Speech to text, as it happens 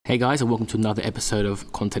Hey guys, and welcome to another episode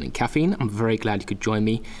of Content and Caffeine. I'm very glad you could join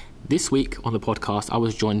me. This week on the podcast, I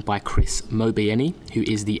was joined by Chris Mobieni, who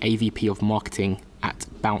is the AVP of Marketing at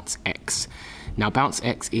BounceX. Now,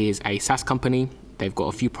 BounceX is a SaaS company. They've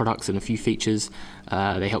got a few products and a few features.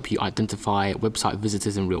 They help you identify website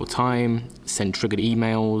visitors in real time, send triggered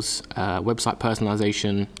emails, website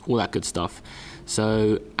personalization, all that good stuff.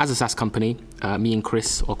 So as a SaaS company, me and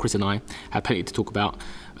Chris and I had plenty to talk about.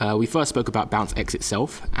 We first spoke about BounceX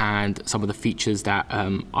itself and some of the features that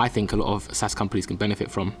I think a lot of SaaS companies can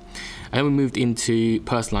benefit from. And then we moved into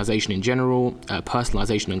personalization in general,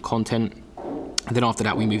 personalization and content. And then after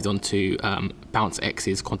that, we moved on to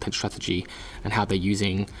BounceX's content strategy and how they're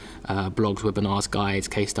using blogs, webinars, guides,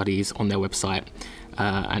 case studies on their website,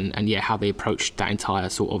 and how they approach that entire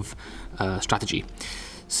sort of strategy.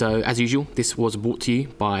 So as usual, this was brought to you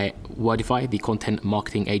by Wordify, the content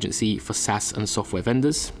marketing agency for SaaS and software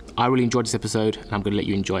vendors. I really enjoyed this episode, and I'm going to let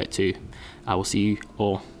you enjoy it too. I will see you,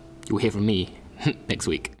 or you'll hear from me next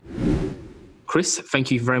week. Chris, thank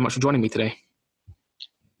you very much for joining me today.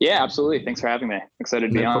 Yeah, absolutely. Thanks for having me.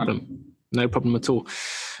 Excited to be on. No problem at all.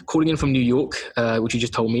 Calling in from New York, which you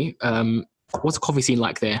just told me. What's the coffee scene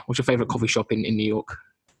like there? What's your favorite coffee shop in New York?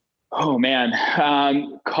 Oh man,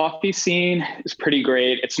 coffee scene is pretty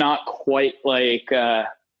great. It's not quite like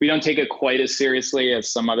we don't take it quite as seriously as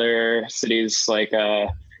some other cities, like I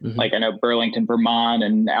know Burlington, Vermont,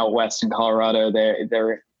 and out west in Colorado.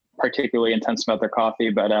 They're particularly intense about their coffee,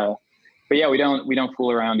 but yeah, we don't fool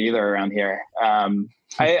around either around here.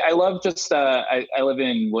 I love just I live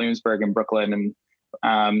in Williamsburg in Brooklyn, and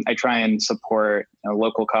I try and support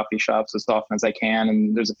local coffee shops as often as I can.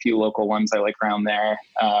 And there's a few local ones I like around there.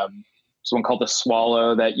 There's one called The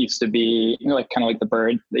Swallow that used to be, kind of like the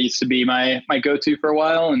bird that used to be my go-to for a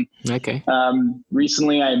while. And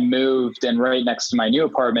recently I moved, and right next to my new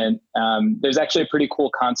apartment, there's actually a pretty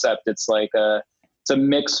cool concept. It's like it's a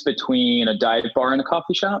mix between a dive bar and a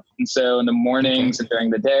coffee shop. And so in the mornings and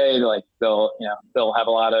during the day, they'll have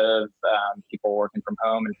a lot of people working from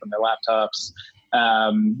home and from their laptops.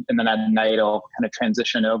 And then at night I'll kind of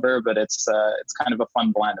transition over, but it's kind of a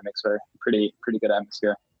fun blend. It makes for a pretty good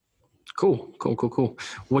atmosphere. Cool.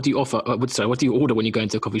 What do you offer? What do you order when you go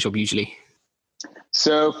into a coffee shop usually?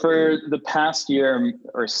 So for the past year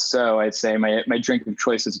or so, I'd say my drink of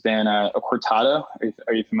choice has been a cortado.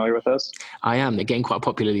 Are you familiar with those? I am. They're getting quite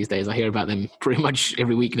popular these days. I hear about them pretty much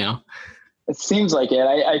every week now. It seems like it.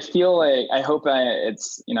 I feel like, I hope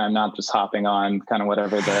it's, I'm not just hopping on kind of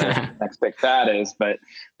whatever the next big fad is, but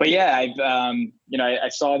yeah, I've, I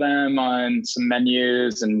saw them on some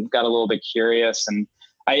menus and got a little bit curious, and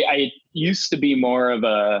I used to be more of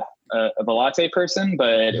a latte person,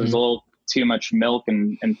 but it was a little too much milk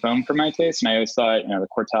and foam for my taste. And I always thought, the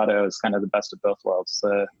cortado is kind of the best of both worlds.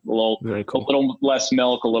 A little less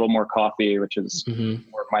milk, a little more coffee, which is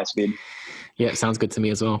more of my speed. Yeah, it sounds good to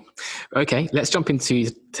me as well. Okay, let's jump into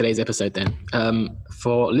today's episode then.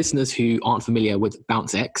 For listeners who aren't familiar with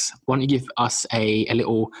BounceX, why don't you give us a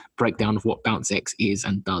little breakdown of what BounceX is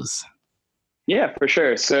and does? Yeah, for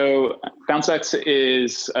sure. So BounceX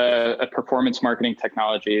is a performance marketing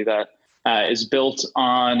technology that is built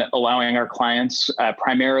on allowing our clients,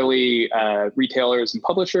 primarily retailers and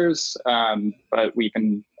publishers, but we've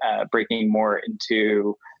been breaking more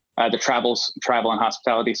into the travel and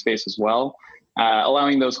hospitality space as well,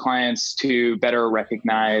 allowing those clients to better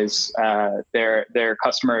recognize their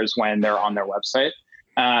customers when they're on their website,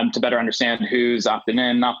 to better understand who's opted in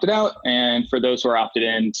and opted out, and for those who are opted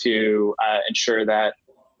in to ensure that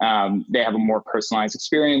they have a more personalized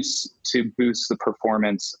experience to boost the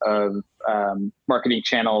performance of marketing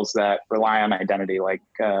channels that rely on identity, like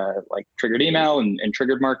triggered email and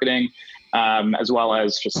triggered marketing, as well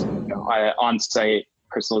as just on-site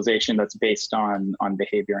personalization that's based on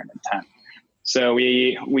behavior and intent. So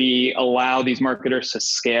we allow these marketers to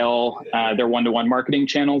scale their one-to-one marketing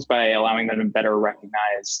channels by allowing them to better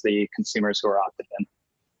recognize the consumers who are opted in.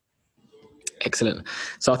 Excellent.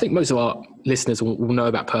 So I think most of our listeners will know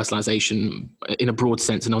about personalization in a broad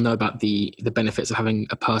sense, and they'll know about the benefits of having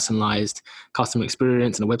a personalized customer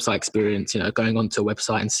experience and a website experience, going onto a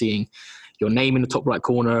website and seeing your name in the top right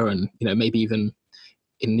corner, and, maybe even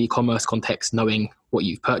in an e-commerce context, knowing what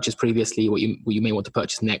you've purchased previously, what you may want to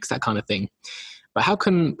purchase next, that kind of thing. But how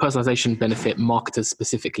can personalization benefit marketers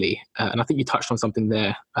specifically? And I think you touched on something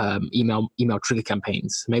there, email trigger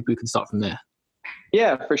campaigns. Maybe we can start from there.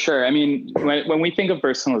 Yeah, for sure. I mean, when we think of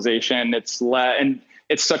personalization,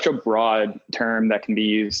 it's such a broad term that can be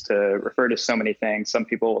used to refer to so many things. Some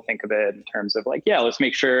people will think of it in terms of like, let's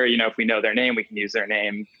make sure, if we know their name, we can use their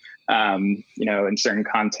name, in certain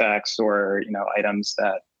contexts, or, items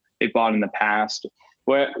that they've bought in the past.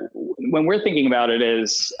 when we're thinking about it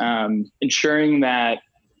is ensuring that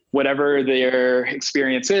whatever their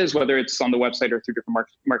experience is, whether it's on the website or through different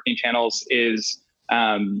marketing channels, is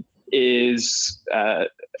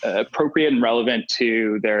appropriate and relevant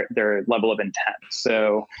to their level of intent.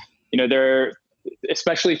 So, they're,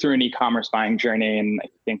 especially through an e-commerce buying journey, and I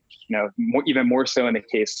think, even more so in the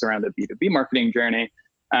case around the B2B marketing journey,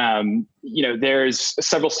 there's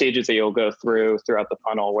several stages that you'll go throughout the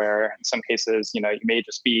funnel, where in some cases, you may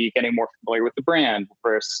just be getting more familiar with the brand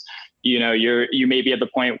versus, you may be at the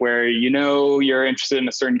point where, you're interested in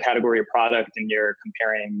a certain category of product and you're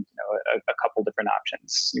comparing, a couple different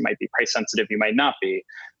options. You might be price sensitive, you might not be.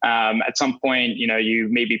 At some point, you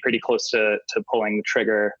may be pretty close to pulling the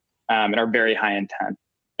trigger and are very high intent.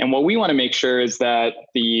 And what we want to make sure is that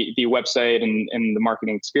the website and the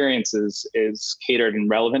marketing experience is catered and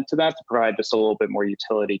relevant to that, to provide just a little bit more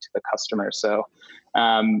utility to the customer. So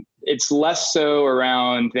it's less so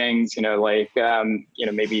around things, like,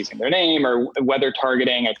 maybe using their name or weather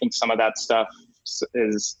targeting. I think some of that stuff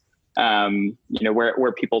is,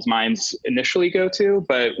 where people's minds initially go to.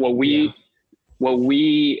 But what we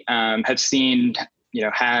have seen,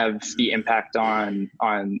 have the impact on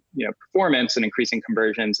performance and increasing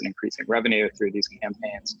conversions and increasing revenue through these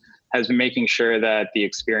campaigns, has been making sure that the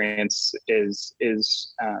experience is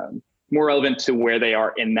more relevant to where they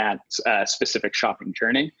are in that specific shopping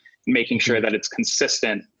journey, making sure that it's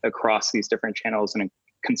consistent across these different channels and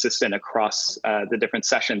consistent across the different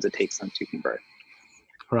sessions it takes them to convert.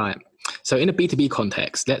 Right. So in a B2B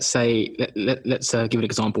context, let's say, let's give an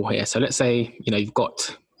example here. So let's say, you've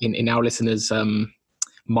got in our listeners'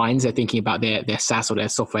 minds, they're thinking about their SaaS or their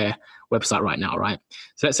software website right now, right?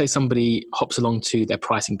 So let's say somebody hops along to their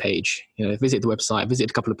pricing page, visit the website, visit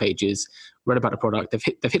a couple of pages, read about the product,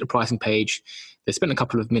 they've hit the pricing page, they've spent a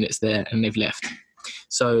couple of minutes there and they've left.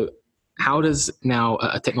 So how does now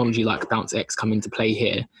a technology like BounceX come into play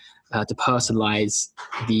here to personalize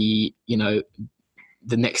the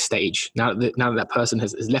next stage? Now that person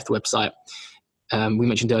has left the website, we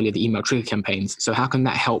mentioned earlier the email trigger campaigns. So how can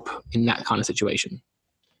that help in that kind of situation?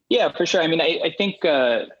 Yeah, for sure. I mean, I think,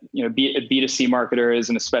 B2C marketers,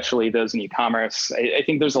 and especially those in e-commerce, I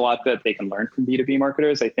think there's a lot that they can learn from B2B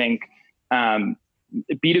marketers. I think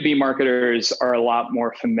B2B marketers are a lot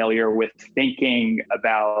more familiar with thinking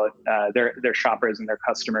about their shoppers and their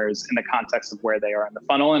customers in the context of where they are in the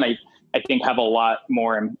funnel. And I think have a lot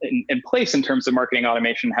more in place in terms of marketing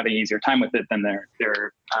automation, having an easier time with it than their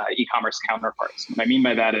e-commerce counterparts. What I mean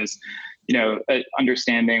by that is,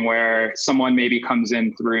 understanding where someone maybe comes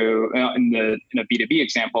in through, in a B2B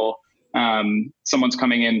example, someone's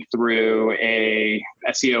coming in through a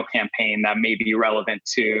SEO campaign that may be relevant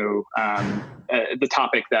to the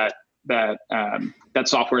topic that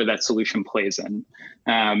software, that solution plays in.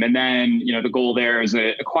 And then, the goal there is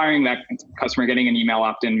acquiring that customer, getting an email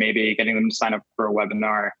opt-in, maybe getting them to sign up for a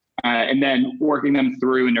webinar, and then working them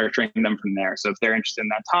through and nurturing them from there. So if they're interested in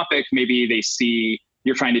that topic, maybe they see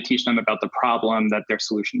you're trying to teach them about the problem that their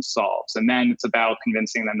solution solves. And then it's about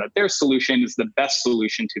convincing them that their solution is the best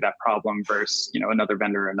solution to that problem versus, another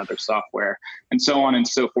vendor or another software, and so on and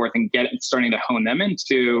so forth, and starting to hone them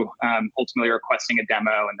into ultimately requesting a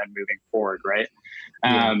demo and then moving forward, right?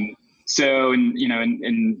 Yeah. So,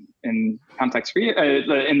 in context for you,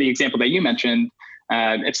 in the example that you mentioned,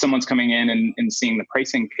 if someone's coming in and seeing the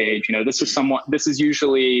pricing page, this is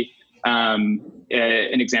usually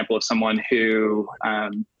an example of someone who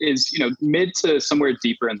is, mid to somewhere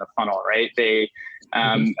deeper in the funnel, right? They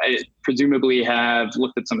presumably have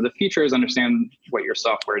looked at some of the features, understand what your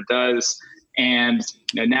software does, and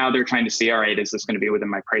now they're trying to see, all right, is this going to be within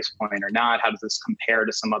my price point or not? How does this compare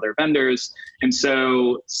to some other vendors? And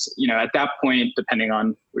so, at that point, depending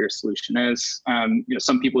on what your solution is,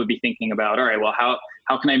 some people would be thinking about, all right, well,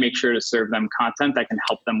 how can I make sure to serve them content that can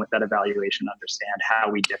help them with that evaluation, understand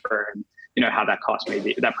how we differ, and how that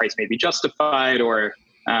price may be justified, or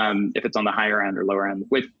if it's on the higher end or lower end.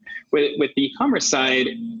 With the e-commerce side,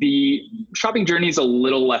 the shopping journey is a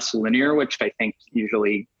little less linear, which I think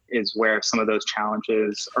usually is where some of those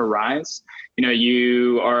challenges arise.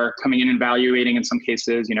 You are coming in and evaluating, in some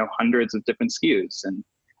cases, hundreds of different SKUs.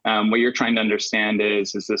 And what you're trying to understand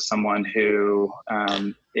is this someone who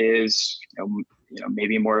is,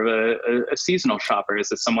 maybe more of a seasonal shopper? Is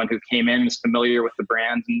this someone who came in, is familiar with the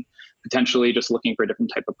brand and potentially just looking for a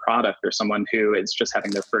different type of product, or someone who is just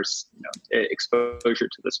having their first exposure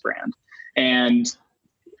to this brand? And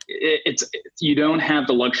you don't have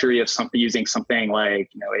the luxury of using something like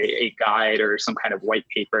a guide or some kind of white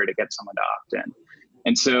paper to get someone to opt in.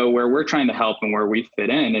 And so where we're trying to help and where we fit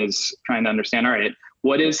in is trying to understand, all right,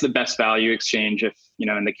 what is the best value exchange if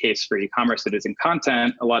in the case for e-commerce, it is in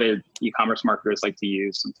content. A lot of e-commerce marketers like to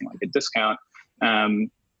use something like a discount.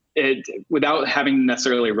 Without having to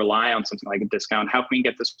necessarily rely on something like a discount, how can we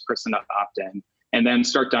get this person to opt in and then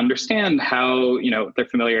start to understand how, their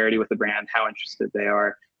familiarity with the brand, how interested they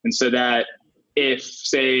are. And so that if,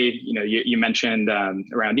 say, you mentioned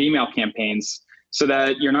around email campaigns, so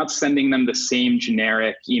that you're not sending them the same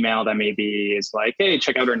generic email that maybe is like, hey,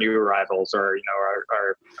 check out our new arrivals, or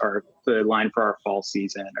our the line for our fall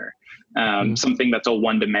season, or something that's a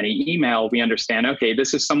one-to-many email. We understand, okay,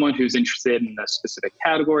 this is someone who's interested in a specific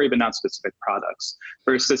category, but not specific products,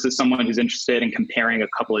 versus this is someone who's interested in comparing a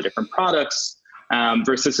couple of different products,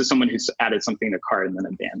 versus this is someone who's added something to cart and then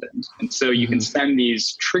abandoned. And so you can send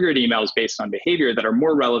these triggered emails based on behavior that are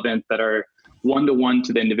more relevant, that are one-to-one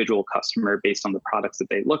to the individual customer based on the products that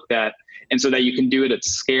they looked at. And so that you can do it at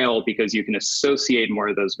scale because you can associate more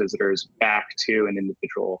of those visitors back to an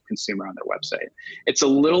individual consumer on their website. It's a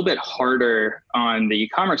little bit harder on the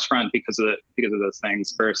e-commerce front because of those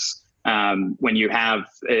things, versus when you have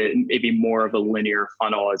maybe more of a linear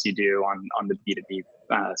funnel as you do on the B2B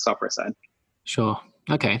software side. Sure.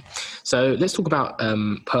 Okay. So let's talk about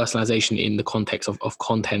personalization in the context of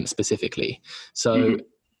content specifically. So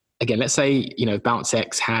again, let's say,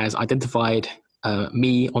 BounceX has identified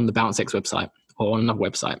me on the BounceX website or on another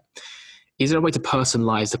website. Is there a way to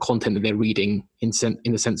personalize the content that they're reading in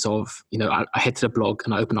the sense of, I head to the blog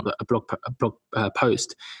and I open up a blog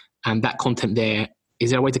post, and that content there,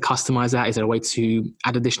 is there a way to customize that? Is there a way to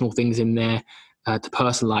add additional things in there to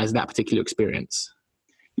personalize that particular experience?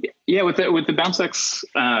 Yeah, with the BounceX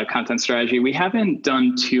content strategy, we haven't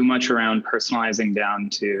done too much around personalizing down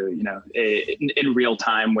to, in real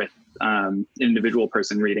time with an individual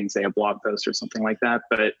person reading, say, a blog post or something like that.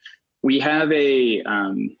 But we have a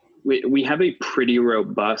pretty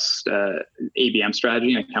robust ABM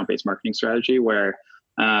strategy, an account-based marketing strategy, where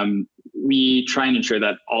we try and ensure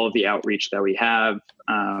that all of the outreach that we have,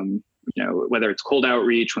 whether it's cold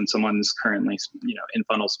outreach when someone's currently, in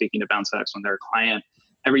funnel speaking to BounceX when they're a client,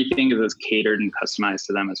 everything is as catered and customized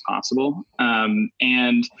to them as possible.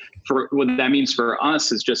 And for what that means for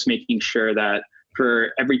us is just making sure that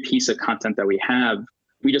for every piece of content that we have,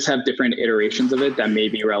 we just have different iterations of it that may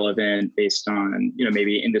be relevant based on,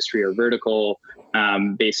 maybe industry or vertical,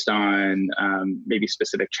 based on maybe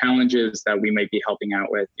specific challenges that we might be helping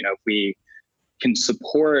out with. If we can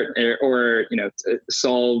support or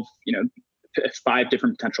solve, 5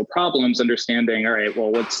 different potential problems, understanding, all right,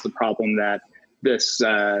 well, what's the problem that this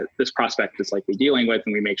prospect is likely dealing with,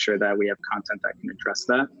 and we make sure that we have content that can address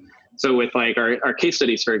that. So with like our case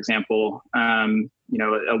studies, for example,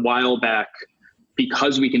 a while back,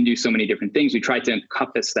 because we can do so many different things, we tried to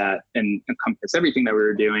encompass that and encompass everything that we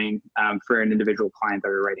were doing for an individual client that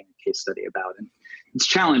we were writing a case study about. And it's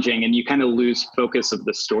challenging, and you kind of lose focus of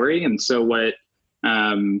the story. And so what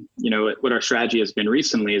our strategy has been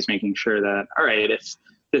recently is making sure that, all right, if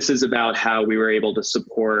this is about how we were able to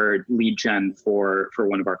support lead gen for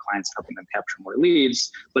one of our clients, helping them capture more leads,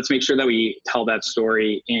 let's make sure that we tell that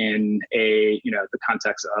story in the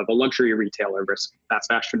context of a luxury retailer versus fast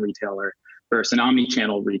fashion retailer versus an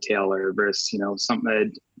omni-channel retailer versus, some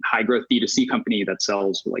high growth D2C company that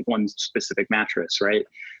sells like one specific mattress, right?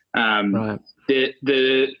 Right.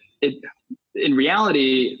 In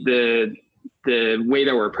reality, the way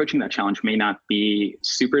that we're approaching that challenge may not be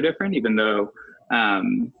super different, even though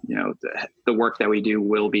the work that we do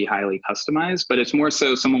will be highly customized, but it's more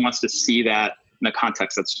so someone wants to see that in a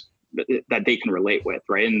context that they can relate with,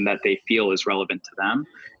 right? And that they feel is relevant to them.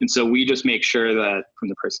 And so we just make sure that from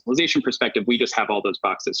the personalization perspective, we just have all those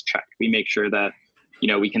boxes checked. We make sure that,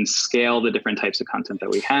 we can scale the different types of content that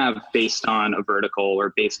we have based on a vertical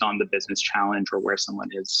or based on the business challenge or where someone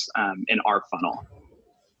is in our funnel.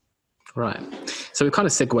 Right. So we kind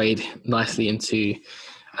of segued nicely into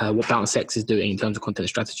what BounceX is doing in terms of content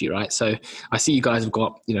strategy, right? So I see you guys have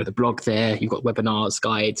got, the blog there, you've got webinars,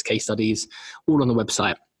 guides, case studies, all on the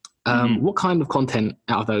website. What kind of content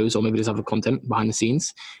out of those, or maybe there's other content behind the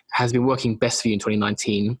scenes, has been working best for you in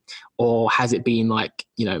 2019? Or has it been like,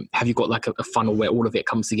 have you got like a funnel where all of it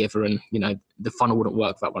comes together and, the funnel wouldn't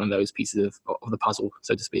work without one of those pieces of the puzzle,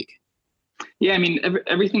 so to speak? Yeah, I mean,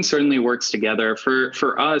 everything certainly works together.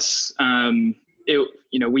 For us, content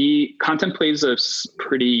plays a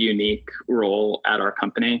pretty unique role at our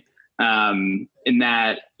company, in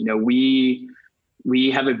that, we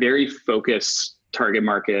have a very focused target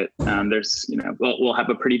market. There's, we'll have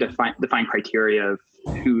a pretty defined criteria of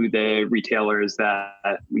who the retailers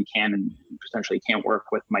that we can and potentially can't work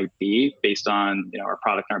with might be based on, our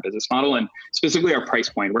product and our business model, and specifically our price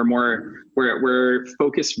point. We're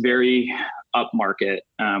focused very up market.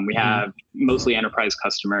 We have mostly enterprise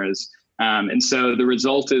customers. And so the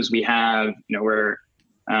result is we have, we're,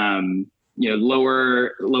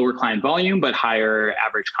 lower client volume, but higher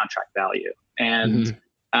average contract value. And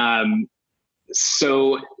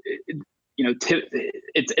so,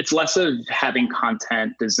 it's less of having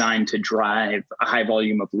content designed to drive a high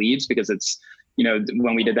volume of leads, because it's,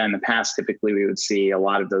 when we did that in the past, typically we would see a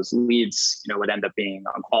lot of those leads, would end up being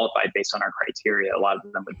unqualified based on our criteria. A lot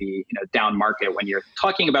of them would be, down market. When you're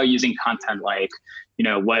talking about using content like,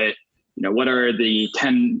 what are the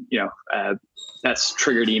 10, best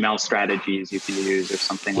triggered email strategies you can use or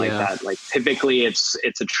something like that. Like typically it's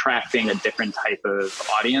attracting a different type of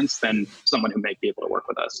audience than someone who might be able to work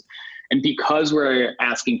with us. And because we're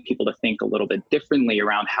asking people to think a little bit differently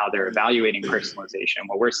around how they're evaluating personalization,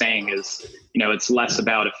 what we're saying is, it's less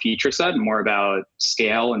about a feature set and more about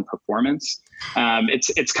scale and performance.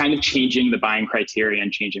 It's kind of changing the buying criteria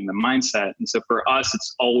and changing the mindset. And so for us,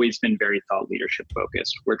 it's always been very thought leadership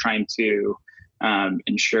focused. We're trying to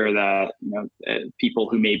ensure that people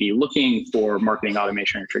who may be looking for marketing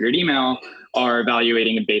automation or triggered email are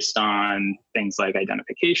evaluating it based on things like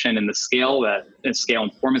identification and the scale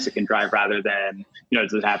and performance it can drive, rather than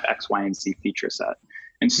does it have X, Y, and Z feature set.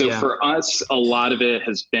 And so for us, a lot of it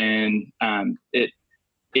has been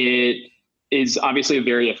it is obviously a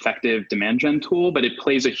very effective demand gen tool, but it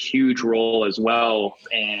plays a huge role as well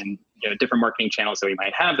in different marketing channels that we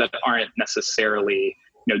might have that aren't necessarily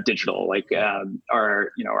digital, like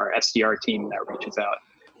our SDR team that reaches out.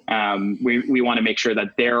 We want to make sure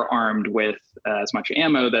that they're armed with as much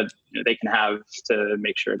ammo that they can have to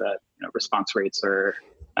make sure that response rates are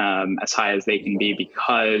as high as they can be,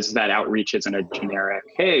 because that outreach isn't a generic,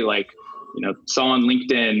 hey, saw on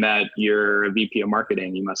LinkedIn that you're a VP of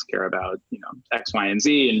marketing, you must care about X, Y, and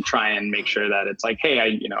Z, and try and make sure that it's like,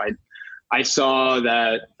 hey, I saw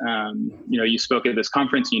that, you spoke at this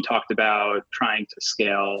conference and you talked about trying to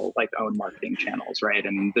scale own marketing channels, right?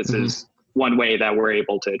 And this is one way that we're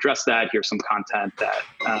able to address that. Here's some content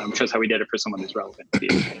that shows how we did it for someone who's relevant to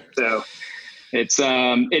you. So it's,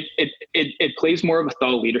 it plays more of a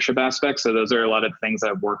thought leadership aspect. So those are a lot of things that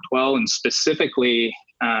have worked well, and specifically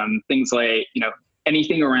things like,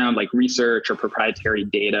 anything around research or proprietary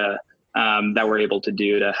data that we're able to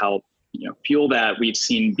do to help fuel that, we've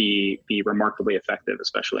seen be remarkably effective,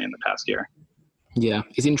 especially in the past year. Yeah,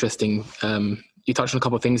 it's interesting. You touched on a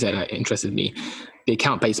couple of things that interested me: the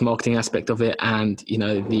account-based marketing aspect of it, and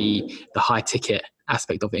the high ticket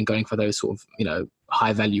aspect of it, and going for those sort of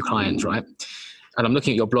high value clients, right? And I'm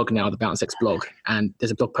looking at your blog now, the BounceX blog, and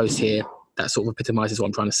there's a blog post here that sort of epitomizes what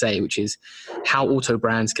I'm trying to say, which is how auto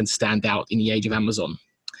brands can stand out in the age of Amazon.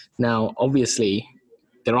 Now, obviously,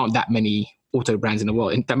 there aren't that many auto brands in the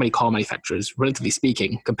world, and that many car manufacturers, relatively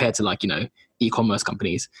speaking, compared to e-commerce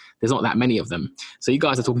companies. There's not that many of them. So you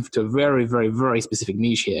guys are talking to a very, very, very specific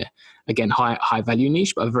niche here. Again, high value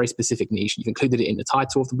niche, but a very specific niche. You've included it in the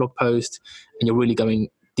title of the blog post, and you're really going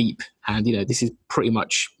deep. And this is pretty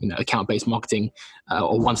much account-based marketing,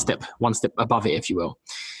 or one step above it, if you will.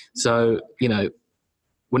 So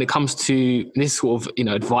when it comes to this sort of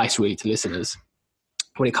advice really to listeners,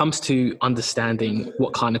 when it comes to understanding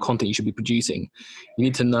what kind of content you should be producing, you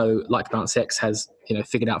need to know, like BounceX has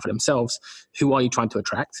figured out for themselves, who are you trying to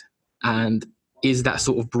attract, and is that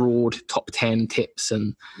sort of broad top 10 tips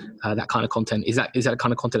and that kind of content, is that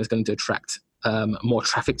kind of content that's going to attract more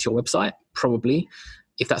traffic to your website? Probably.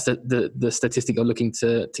 If that's the statistic you're looking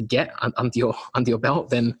to get under your belt,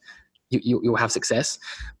 then you'll have success.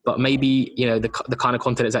 But maybe the kind of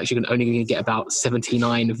content is actually only going to get about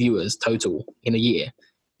 79 viewers total in a year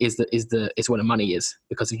is where the money is.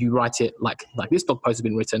 Because if you write it like this blog post has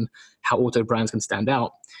been written, how auto brands can stand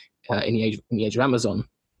out in the age of Amazon,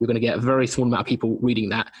 we're going to get a very small amount of people reading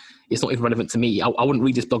that. It's not even relevant to me. I wouldn't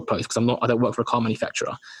read this blog post because I don't work for a car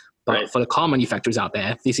manufacturer. But right. For the car manufacturers out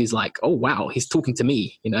there, this is like, oh wow, he's talking to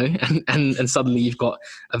me, and suddenly you've got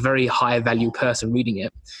a very high value person reading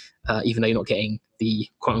it, even though you're not getting the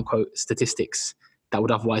quote unquote statistics that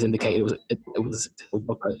would otherwise indicate it was a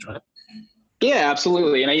blog post, right? Yeah,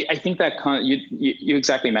 absolutely. And I think that you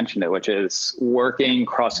exactly mentioned it, which is working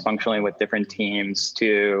cross-functionally with different teams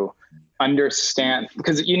to understand,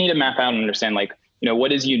 because you need to map out and understand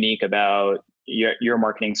what is unique about your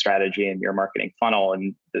marketing strategy and your marketing funnel,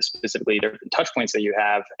 and the specifically different touch points that you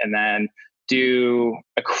have, and then do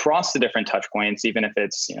across the different touch points, even if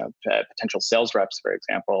it's potential sales reps, for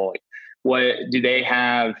example, what do they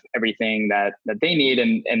have everything that they need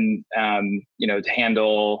and to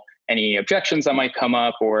handle any objections that might come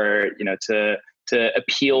up, or, to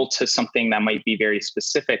appeal to something that might be very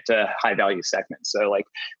specific to high value segments. So like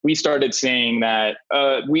we started seeing that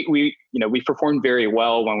we performed very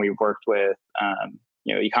well when we worked with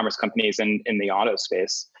e-commerce companies in the auto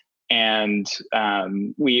space. And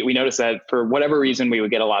we noticed that for whatever reason, we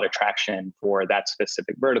would get a lot of traction for that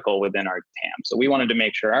specific vertical within our TAM. So we wanted to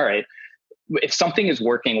make sure, all right, if something is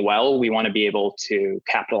working well, we want to be able to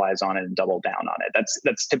capitalize on it and double down on it.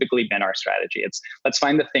 That's typically been our strategy. It's let's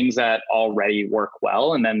find the things that already work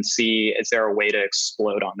well, and then see, is there a way to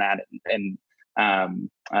explode on that and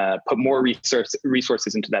put more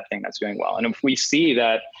resources into that thing that's doing well. And if we see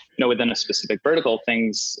that, within a specific vertical,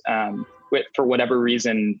 things for whatever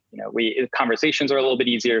reason, conversations are a little bit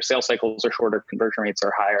easier, sales cycles are shorter, conversion rates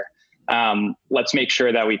are higher. Let's make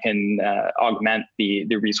sure that we can augment the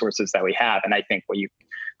resources that we have. And I think what you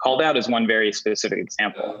called out is one very specific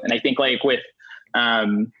example. And I think like with,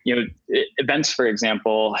 events, for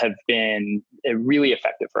example, have been really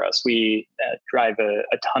effective for us. We drive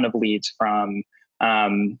a ton of leads from,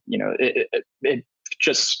 it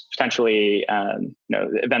just potentially,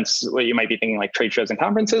 events, what you might be thinking like trade shows and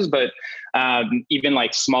conferences, but even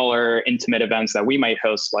like smaller intimate events that we might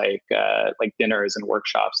host, like dinners and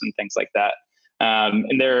workshops and things like that.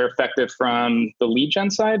 And they're effective from the lead gen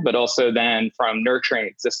side, but also then from nurturing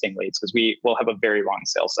existing leads, because we will have a very long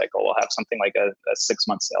sales cycle. We'll have something like a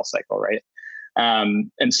 6-month sales cycle, right?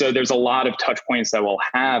 And so there's a lot of touch points that we'll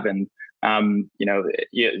have. And,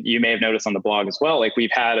 you may have noticed on the blog as well, like we've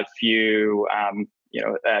had a few,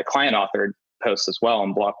 client authored posts as well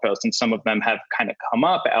and blog posts. And some of them have kind of come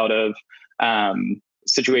up out of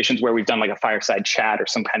situations where we've done like a fireside chat or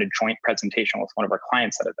some kind of joint presentation with one of our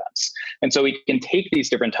clients at events. And so we can take these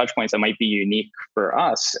different touch points that might be unique for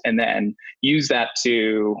us and then use that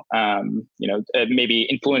to, maybe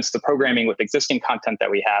influence the programming with existing content that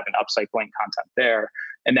we have and upcycling content there.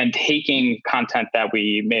 And then taking content that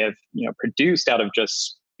we may have, produced out of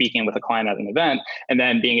just speaking with a client at an event, and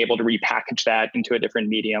then being able to repackage that into a different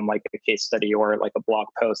medium, like a case study or like a blog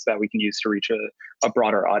post that we can use to reach a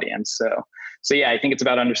broader audience. So yeah, I think it's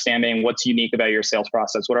about understanding what's unique about your sales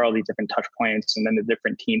process. What are all these different touch points, and then the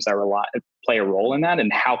different teams that play a role in that,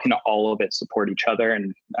 and how can all of it support each other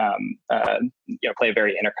and play a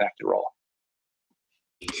very interconnected role.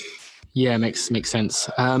 Yeah, makes sense.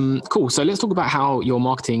 Cool. So let's talk about how your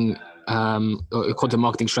marketing or content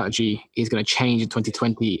marketing strategy is going to change in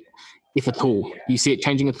 2020, if at all. Do you see it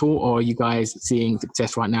changing at all, or are you guys seeing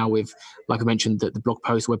success right now with, like I mentioned, the blog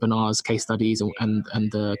posts, webinars, case studies, and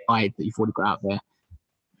the guide that you've already got out there?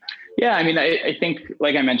 Yeah, I mean, I think,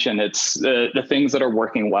 like I mentioned, it's the things that are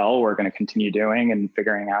working well, we're going to continue doing and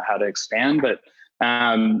figuring out how to expand. But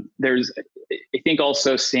there's, I think,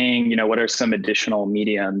 also seeing, what are some additional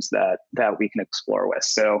mediums that we can explore with.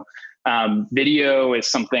 So video is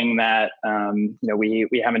something that,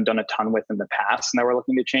 we haven't done a ton with in the past and that we're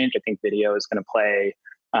looking to change. I think video is going to play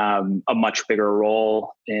a much bigger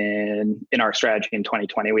role in our strategy in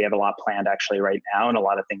 2020. We have a lot planned actually right now and a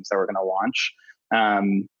lot of things that we're going to launch.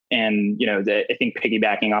 I think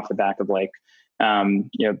piggybacking off the back of like,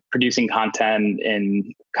 producing content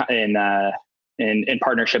in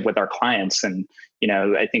partnership with our clients. And,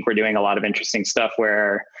 I think we're doing a lot of interesting stuff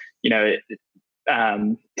where,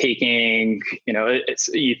 taking,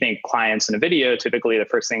 you think clients in a video, typically the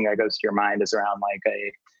first thing that goes to your mind is around like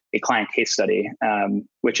a client case study,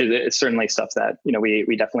 which is certainly stuff that,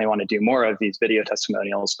 we definitely want to do more of, these video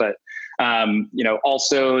testimonials, but,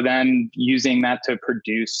 also then using that to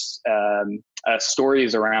produce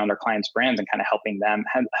stories around our clients' brands and kind of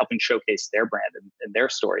helping showcase their brand and their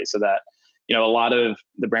story, so that, a lot of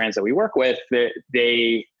the brands that we work with,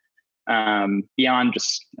 they beyond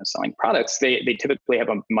just selling products, they typically have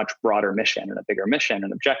a much broader mission and a bigger mission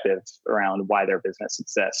and objective around why their business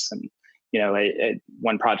exists. And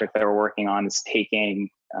one project that we're working on is taking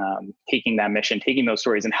that mission, taking those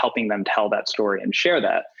stories and helping them tell that story and share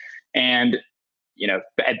that. And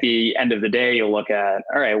at the end of the day, you'll look at,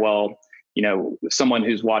 all right, well, someone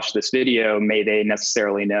who's watched this video, may they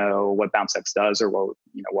necessarily know what BounceX does or what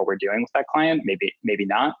we're doing with that client? Maybe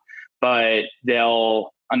not, but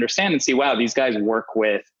they'll understand and see, wow, these guys work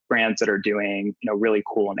with brands that are doing, really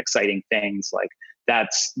cool and exciting things. Like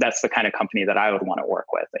that's the kind of company that I would want to work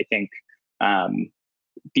with. I think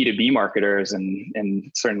B2B marketers and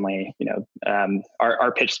certainly,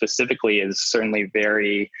 our pitch specifically is certainly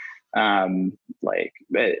very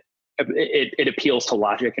it appeals to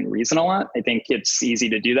logic and reason a lot. I think it's easy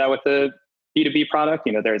to do that with the B2B product.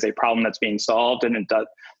 There's a problem that's being solved and it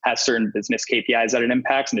has certain business KPIs that it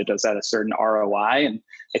impacts, and it does that a certain ROI. And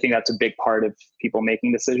I think that's a big part of people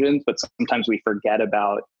making decisions, but sometimes we forget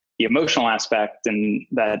about, the emotional aspect, and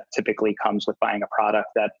that typically comes with buying a product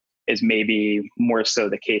that is maybe more so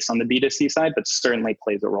the case on the B2C side, but certainly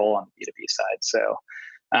plays a role on the B2B side. So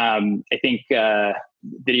I think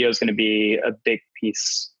video is going to be a big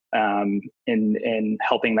piece in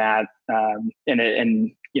helping that,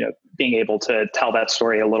 and being able to tell that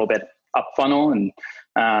story a little bit up funnel, and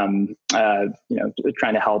trying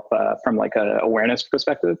to help from like a awareness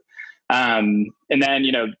perspective. And then,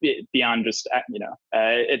 beyond just,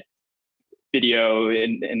 video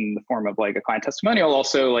in the form of like a client testimonial,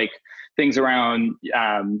 also like things around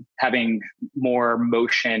having more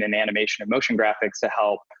motion and animation and motion graphics to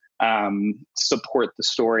help support the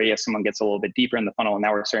story as someone gets a little bit deeper in the funnel. And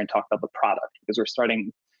now we're starting to talk about the product, because we're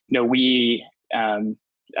starting, from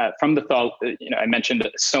the thought, I mentioned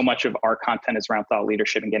that so much of our content is around thought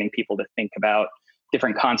leadership and getting people to think about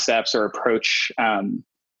different concepts or approach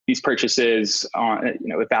these purchases on,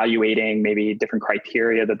 evaluating maybe different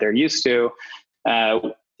criteria that they're used to.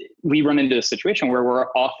 We run into a situation where we're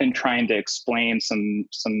often trying to explain some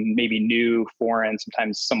maybe new, foreign,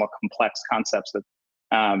 sometimes somewhat complex concepts that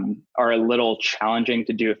are a little challenging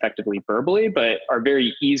to do effectively verbally, but are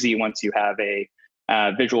very easy once you have a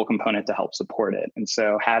visual component to help support it. And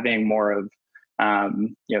so having more of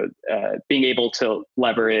being able to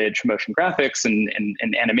leverage motion graphics and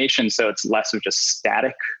animation, so it's less of just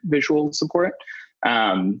static visual support,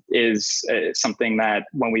 is something that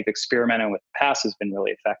when we've experimented with the past has been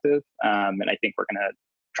really effective. And I think we're going to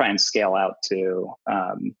try and scale out to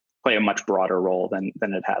play a much broader role than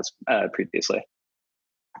it has previously.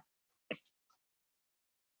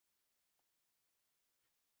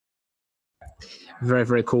 Very,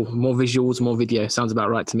 very cool. More visuals, more video. Sounds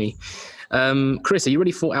about right to me. Chris, are you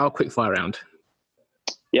ready for our quickfire round?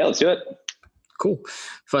 Yeah, let's do it. Cool.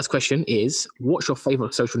 First question is, what's your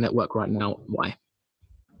favorite social network right now? Why?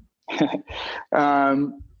 I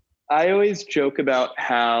always joke about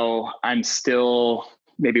how I'm still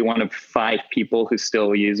maybe one of 5 people who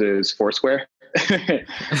still uses Foursquare. But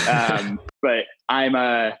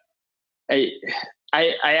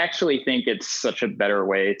I actually think it's such a better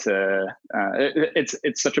way to,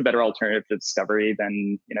 it's such a better alternative to discovery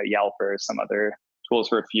than, Yelp or some other tools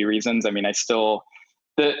for a few reasons. I mean,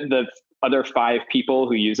 the other 5 people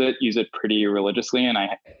who use it pretty religiously. And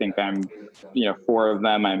I think I'm, 4 of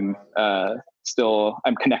them I'm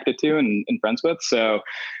connected to and friends with. So,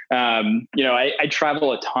 I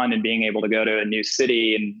travel a ton, and being able to go to a new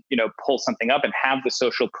city and, pull something up and have the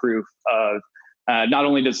social proof of, not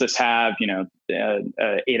only does this have, 8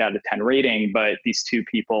 out of 10 rating, but these 2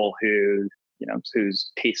 people who,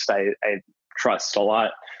 whose taste I trust a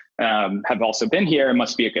lot, have also been here. It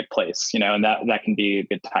must be a good place, and that can be a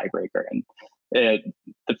good tiebreaker. And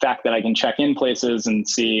the fact that I can check in places and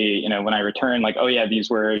see, when I return, like, oh yeah, these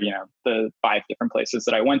were, the 5 different places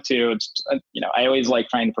that I went to. It's, I always like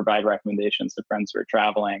trying to provide recommendations to friends who are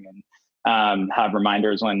traveling, and have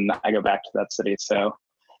reminders when I go back to that city. So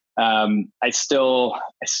I still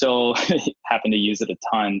happen to use it a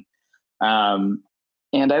ton.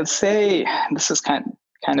 And I'd say this is kind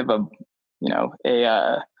of a,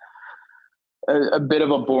 a bit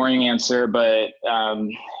of a boring answer, but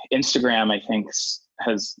Instagram, I think,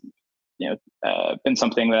 has, been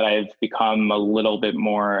something that I've become a little bit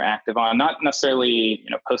more active on. Not necessarily,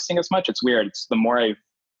 posting as much. It's weird. It's the more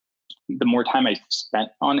time I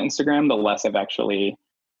spent on Instagram, the less I've actually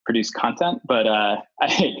produce content. But I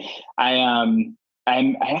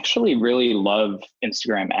actually really love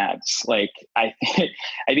Instagram ads. Like I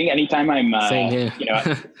think anytime I'm Same here.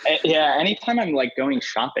 anytime I'm like going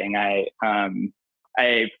shopping, I'm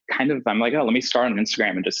like, oh, let me start on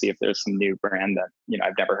Instagram and just see if there's some new brand that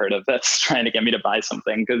I've never heard of that's trying to get me to buy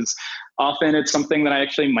something, because often it's something that I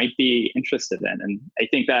actually might be interested in. And I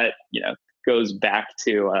think that goes back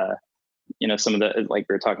to some of the, like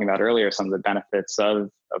we were talking about earlier, some of the benefits of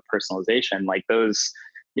personalization, like those,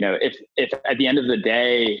 if at the end of the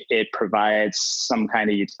day, it provides some kind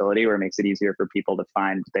of utility where it makes it easier for people to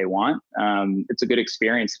find what they want. It's a good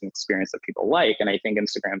experience, an experience that people like. And I think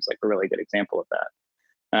Instagram's like a really good example of that.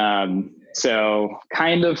 So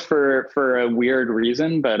kind of for a weird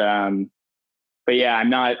reason, but yeah, I'm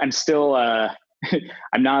not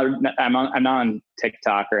on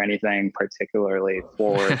TikTok or anything particularly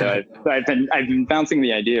forward. I've been bouncing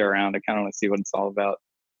the idea around. I kind of want to see what it's all about.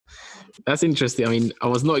 That's interesting. I mean, I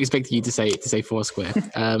was not expecting you to say Foursquare.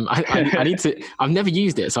 I need to. I've never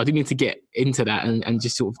used it, so I do need to get into that and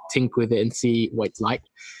just sort of tinker with it and see what it's like.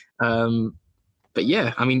 But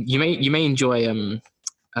yeah, I mean, you may enjoy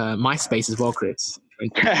MySpace as well, Chris.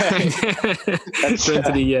 That's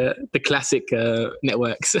into the classic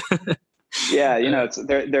networks. Yeah, it's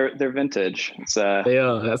they're vintage. It's They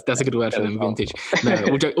are. That's a good word for that is them, all. vintage. No,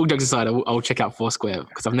 all jokes aside, I'll check out Foursquare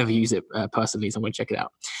because I've never used it personally, so I'm going to check it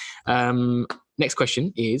out. Next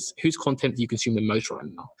question is, whose content do you consume the most right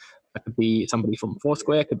now? That could be somebody from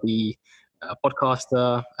Foursquare, could be a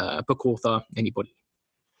podcaster, a book author, anybody.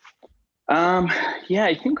 Yeah,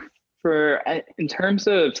 I think in terms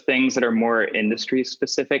of things that are more industry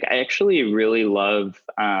specific, I actually really love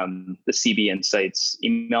the CB Insights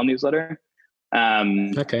email newsletter.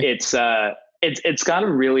 Okay. It's got it's got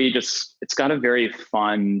a very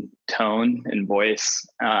fun tone and voice.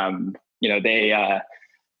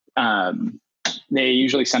 They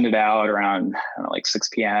usually send it out around, I don't know, like 6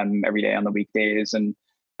 p.m. every day on the weekdays, and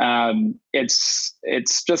it's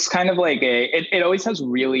just kind of like it always has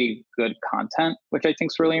really good content, which I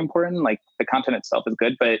think is really important. Like the content itself is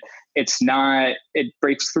good, but it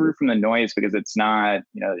breaks through from the noise because it's not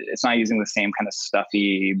using the same kind of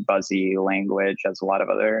stuffy, buzzy language as a lot of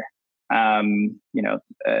other I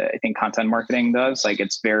think content marketing does. Like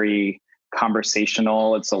it's very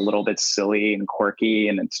conversational, it's a little bit silly and quirky,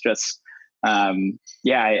 and it's just I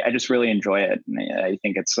just really enjoy it. And I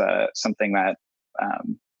think it's something that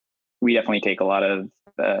we definitely take a lot of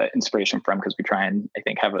inspiration from, because we try and, I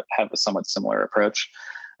think, have a somewhat similar approach.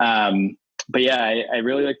 But yeah, I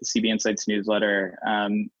really like the CB Insights newsletter.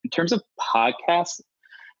 In terms of podcasts,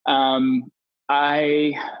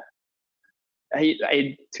 I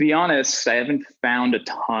to be honest, I haven't found a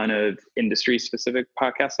ton of industry specific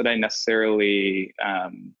podcasts that I necessarily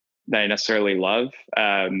love,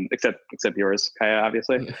 except yours, Kaya,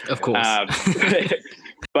 obviously. Of course.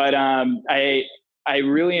 But I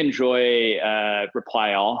really enjoy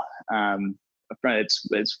Reply All.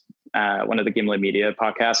 It's one of the Gimlet Media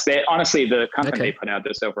podcasts. Honestly, the content they put out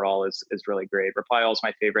just overall is really great. Reply All is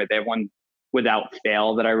my favorite. They have one, Without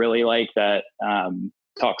Fail, that I really like, that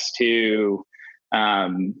talks to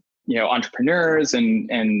entrepreneurs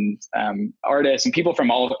and artists and people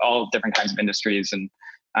from all different kinds of industries, and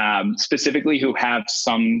specifically who have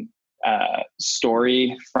some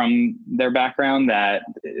story from their background that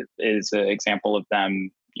is an example of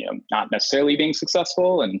them, not necessarily being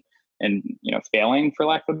successful and failing, for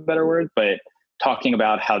lack of a better word, but talking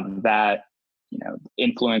about how that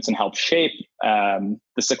influence and help shape the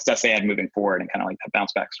success they had moving forward, and kind of like the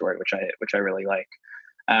bounce back story, which I really like.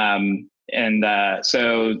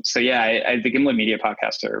 So yeah, the Gimlet Media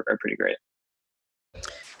podcasts are pretty great.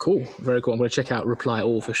 Cool. Very cool. I'm going to check out Reply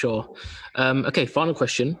All for sure. Okay. Final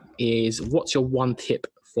question is, what's your one tip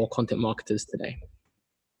for content marketers today?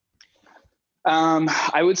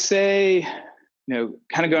 I would say,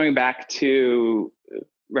 kind of going back to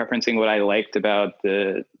referencing what I liked about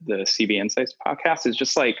the CB Insights podcast is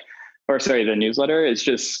just the newsletter is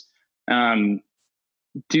just,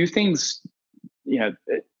 do things,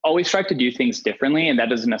 always strive to do things differently. And that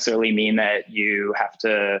doesn't necessarily mean that you have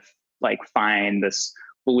to find this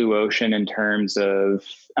blue ocean in terms of,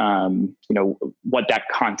 what that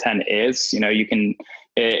content is.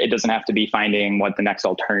 It doesn't have to be finding what the next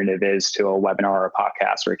alternative is to a webinar or a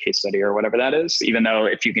podcast or a case study or whatever that is, even though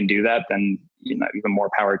if you can do that, then, even more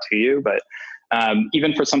power to you. But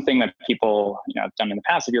even for something that people, have done in the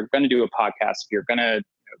past, if you're going to do a podcast, if you're going to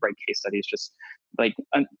write case studies, just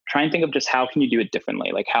try and think of just how can you do it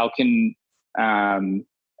differently? How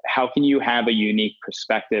can you have a unique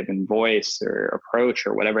perspective and voice or approach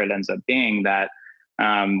or whatever it ends up being that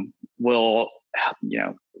will,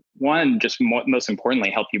 one, just most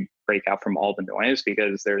importantly, help you break out from all the noise,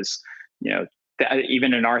 because there's,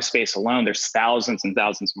 even in our space alone, there's thousands and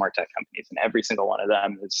thousands of MarTech companies, and every single one of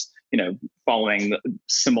them is, following the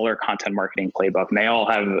similar content marketing playbook, and they all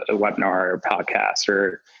have a webinar or podcast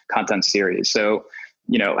or content series. So,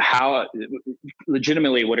 how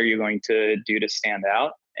legitimately, what are you going to do to stand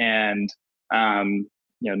out? And,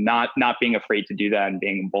 not being afraid to do that and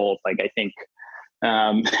being bold. I think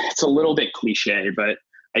it's a little bit cliche, but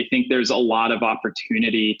I think there's a lot of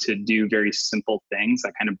opportunity to do very simple things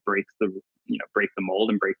that kind of break the mold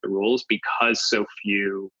and break the rules, because so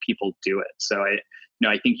few people do it. So I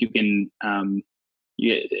think you can,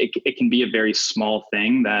 it can be a very small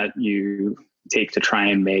thing that you take to try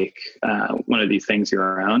and make one of these things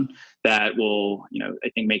your own, that will, I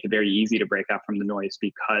think, make it very easy to break out from the noise,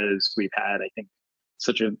 because we've had, I think,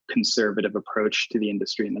 such a conservative approach to the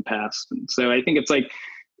industry in the past. And so I think it's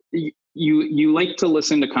you like to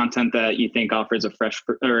listen to content that you think offers a fresh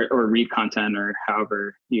or read content, or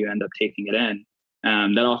however you end up taking it in,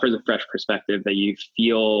 that offers a fresh perspective that you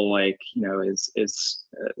feel is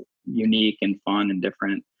unique and fun and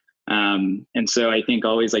different. And so I think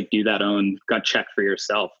always do that own gut check for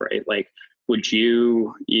yourself, right? would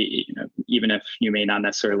you, even if you may not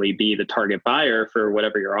necessarily be the target buyer for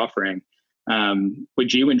whatever you're offering,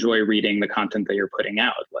 would you enjoy reading the content that you're putting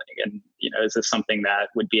out? And is this something that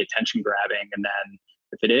would be attention grabbing? And then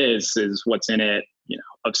if it is what's in it,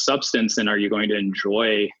 of substance, and are you going to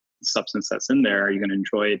enjoy the substance that's in there? Are you going to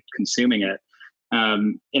enjoy consuming it?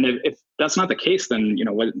 And if that's not the case, then,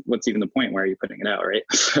 what's even the point? Why are you putting it out? Right.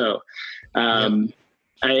 So,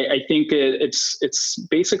 I think it's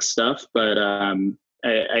basic stuff, but,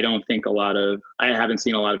 I don't think I haven't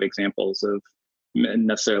seen a lot of examples of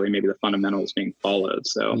necessarily maybe the fundamentals being followed.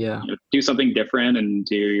 So do something different and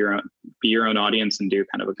be your own audience and do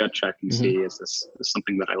kind of a gut check and see, is this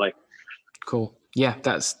something that I like? Cool. Yeah,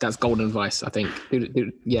 that's golden advice, I think. I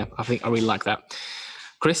think I really like that.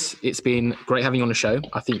 Chris, it's been great having you on the show.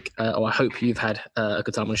 I think, I hope you've had a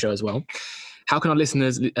good time on the show as well. How can our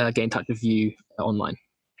listeners get in touch with you online?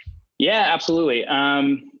 Yeah, absolutely.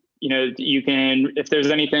 You can, if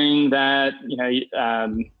there's anything that,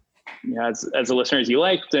 as a listener, as you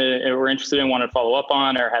liked or were interested in, want to follow up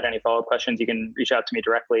on, or had any follow-up questions, you can reach out to me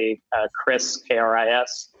directly, Chris,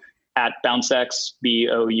 Kris, at bouncex,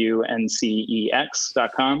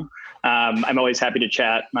 BOUNCEX.com. I'm always happy to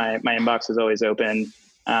chat. My inbox is always open.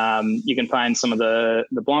 You can find some of the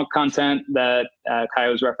blog content that Kai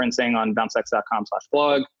was referencing on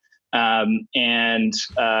bouncex.com/blog. And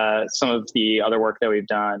some of the other work that we've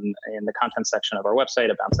done in the content section of our website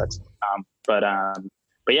at bouncex.com. But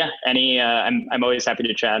yeah, I'm always happy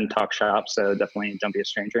to chat and talk shop. So definitely don't be a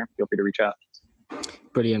stranger. Feel free to reach out.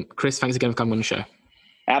 Brilliant. Chris, thanks again for coming on the show.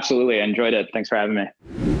 Absolutely. I enjoyed it. Thanks for having me.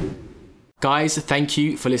 Guys, thank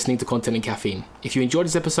you for listening to Content and Caffeine. If you enjoyed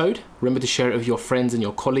this episode, remember to share it with your friends and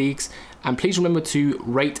your colleagues. And please remember to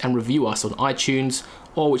rate and review us on iTunes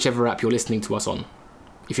or whichever app you're listening to us on.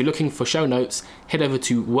 If you're looking for show notes, head over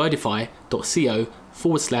to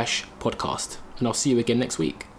wordify.co/podcast. And I'll see you again next week.